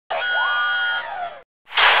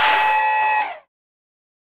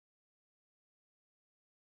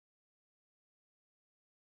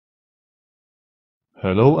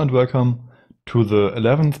Hello and welcome to the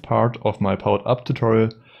 11th part of my Powered Up tutorial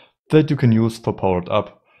that you can use for Powered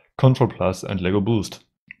Up, Control Plus and Lego Boost.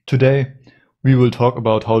 Today we will talk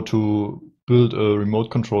about how to build a remote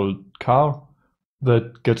controlled car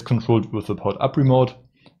that gets controlled with the Powered Up remote,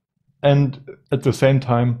 and at the same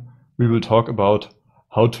time we will talk about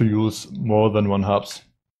how to use more than one hubs.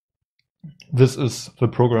 This is the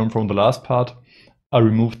program from the last part. I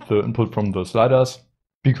removed the input from the sliders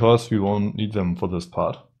because we won't need them for this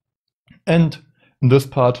part. And in this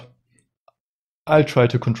part, I'll try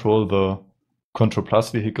to control the Control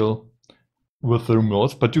Plus vehicle with the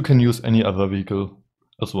remote, but you can use any other vehicle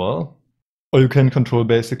as well. Or you can control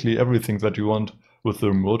basically everything that you want with the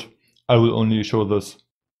remote. I will only show this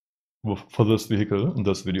for this vehicle in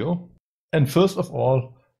this video. And first of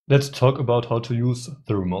all, let's talk about how to use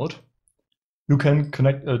the remote. You can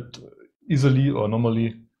connect it easily or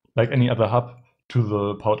normally, like any other hub, to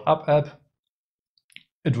the Powered Up app.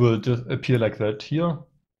 It will just appear like that here.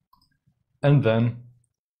 And then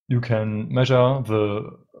you can measure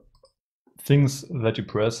the things that you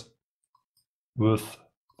press with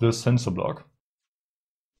this sensor block.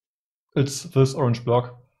 It's this orange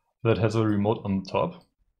block that has a remote on top.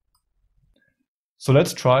 So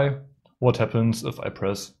let's try what happens if I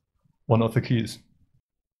press one of the keys.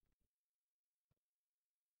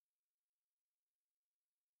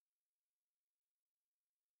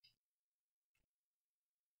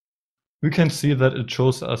 We can see that it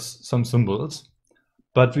shows us some symbols,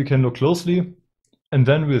 but we can look closely and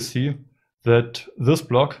then we'll see that this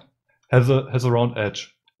block has a round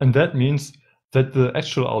edge, and that means that the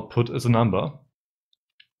actual output is a number.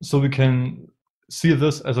 So we can see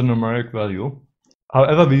this as a numeric value.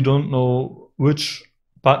 However, we don't know which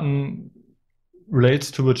button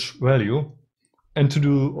relates to which value, and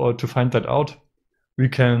to find that out, we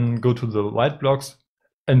can go to the white blocks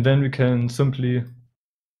and then we can simply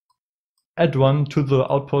add 1 to the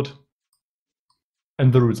output,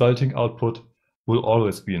 and the resulting output will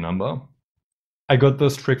always be a number. I got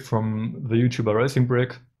this trick from the YouTuber Racing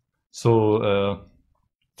Brick, so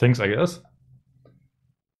thanks, I guess.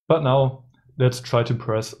 But now let's try to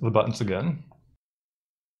press the buttons again.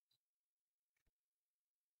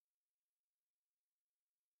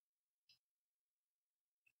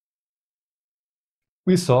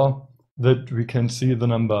 We saw that we can see the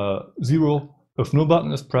number 0 if no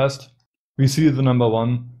button is pressed. We see the number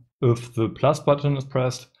 1 if the plus button is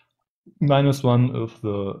pressed, -1 if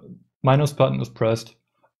the minus button is pressed,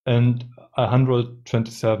 and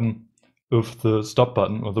 127 if the stop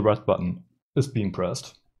button or the red button is being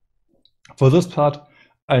pressed. For this part,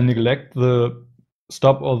 I neglect the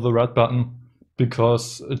stop or the red button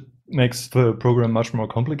because it makes the program much more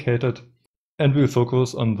complicated, and we'll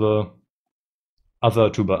focus on the other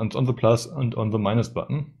two buttons, on the plus and on the minus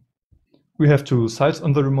button. We have two sides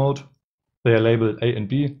on the remote. They are labeled A and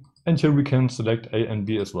B, and here we can select A and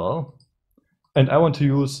B as well. And I want to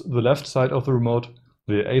use the left side of the remote,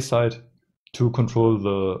 the A side, to control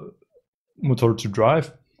the motor to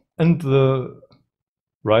drive, and the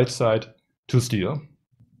right side to steer.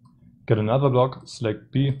 Get another block,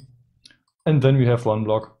 select B, and then we have one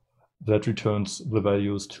block that returns the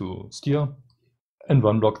values to steer, and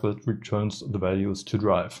one block that returns the values to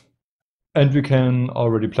drive. And we can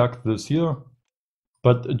already plug this here,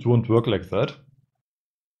 but it won't work like that.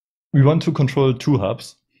 We want to control two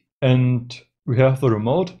hubs, and we have the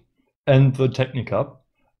remote and the Technic hub.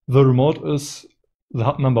 The remote is the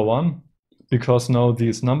hub number 1, because now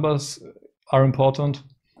these numbers are important,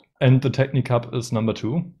 and the Technic hub is number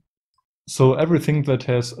 2. So everything that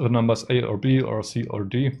has the numbers A or B or C or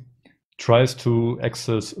D tries to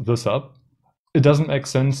access this hub. It doesn't make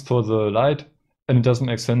sense for the light, and it doesn't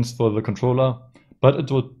make sense for the controller, but it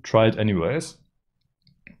would try it anyways.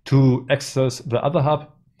 To access the other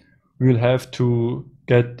hub, we'll have to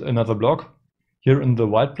get another block. Here in the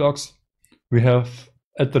white blocks, we have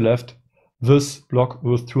at the left this block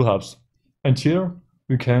with two hubs. And here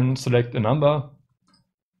we can select a number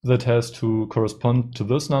that has to correspond to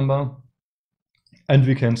this number, and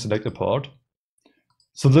we can select a port.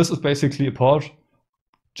 So this is basically a port,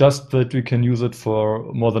 just that we can use it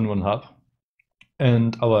for more than one hub.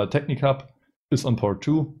 And our Technic hub is on port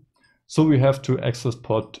 2, so we have to access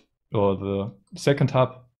port or the second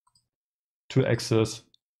hub to access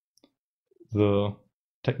the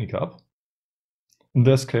Technic hub. In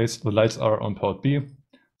this case, the lights are on port B,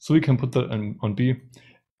 so we can put that on B,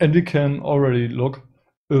 and we can already look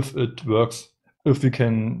if it works, if we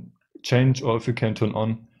can change or if we can turn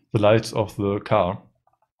on the lights of the car.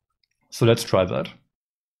 So let's try that.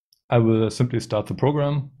 I will simply start the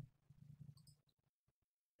program,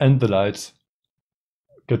 and the lights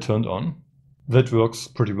get turned on. That works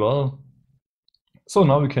pretty well. So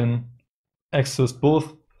now we can access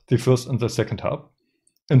both the first and the second hub.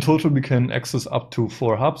 In total, we can access up to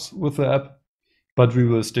 4 hubs with the app, but we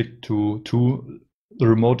will stick to 2, the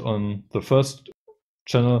remote on the first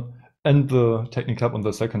channel and the Technic Hub on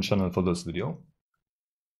the second channel for this video.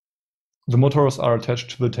 The motors are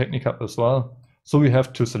attached to the Technic Hub as well, so we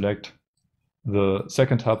have to select the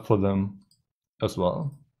second hub for them as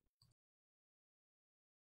well.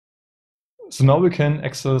 So now we can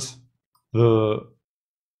access the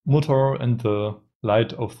motor and the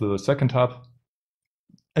light of the second hub,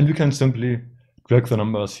 and we can simply drag the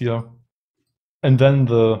numbers here, and then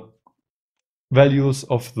the values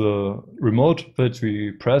of the remote that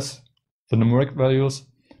we press, the numeric values,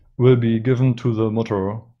 will be given to the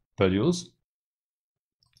motor values.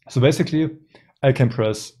 So basically, I can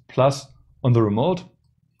press plus on the remote,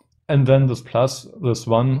 and then this plus, this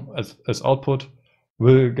 1 as output,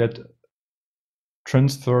 will get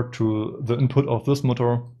transferred to the input of this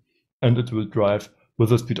motor, and it will drive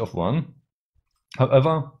with a speed of 1.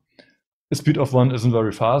 However, a speed of 1 isn't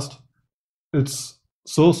very fast. It's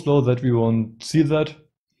so slow that we won't see that,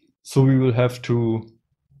 so we will have to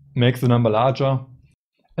make the number larger,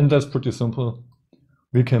 and that's pretty simple.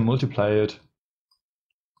 We can multiply it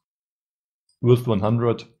with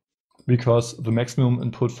 100, because the maximum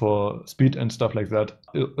input for speed and stuff like that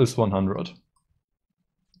is 100.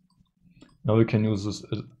 Now we can use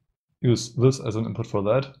this as an input for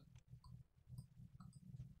that.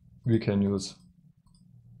 We can use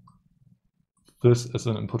this as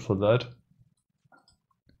an input for that.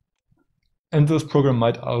 And this program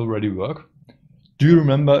might already work. Do you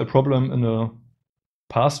remember a problem in a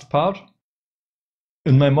past part?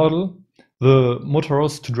 In my model, the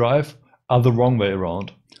motors to drive are the wrong way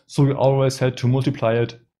around. So we always had to multiply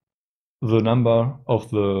it, the number of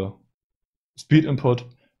the speed input,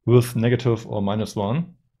 with negative or minus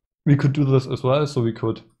 1. We could do this as well, so we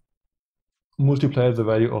could multiply the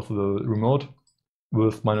value of the remote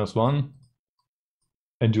with minus 1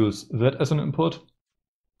 and use that as an input.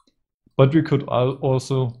 But we could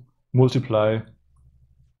also multiply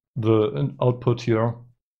the output here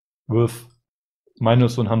with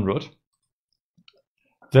minus 100.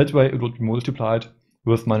 That way it would be multiplied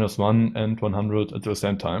with minus 1 and 100 at the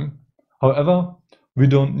same time. However, we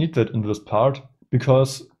don't need that in this part,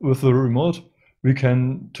 because with the remote we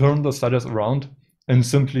can turn the sliders around and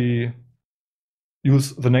simply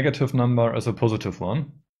use the negative number as a positive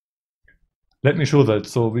one. Let me show that.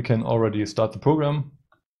 So we can already start the program.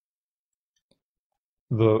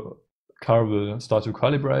 The car will start to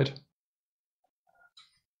calibrate.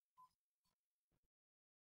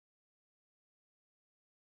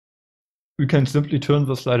 We can simply turn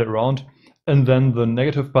the slider around, and then the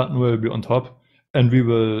negative button will be on top, and we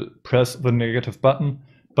will press the negative button,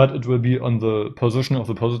 but it will be on the position of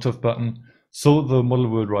the positive button, so the model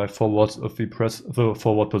will drive forwards if we press the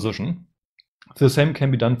forward position. The same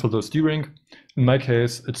can be done for the steering. In my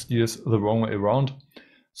case, it steers the wrong way around,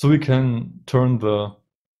 so we can turn the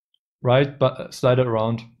right slider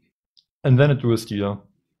around, and then it will steer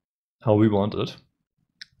how we want it.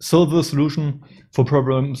 So the solution for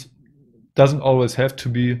problems doesn't always have to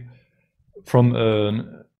be from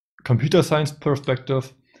a computer science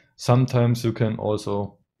perspective. Sometimes you can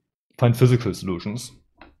also find physical solutions.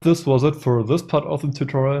 This was it for this part of the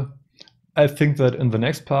tutorial. I think that in the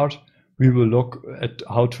next part we will look at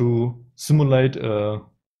how to simulate a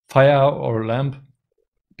fire or a lamp,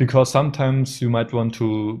 because sometimes you might want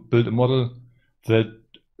to build a model that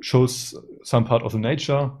shows some part of the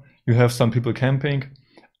nature. You have some people camping,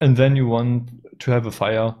 and then you want to have a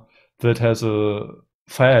fire that has a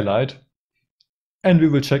firelight, and we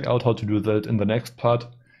will check out how to do that in the next part.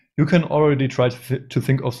 You can already try to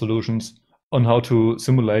think of solutions on how to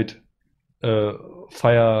simulate a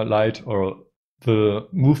firelight or the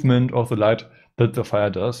movement of the light that the fire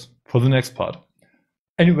does for the next part.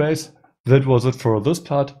 Anyways, that was it for this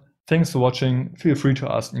part. Thanks for watching. Feel free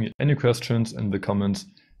to ask me any questions in the comments.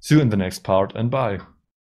 See you in the next part, and bye.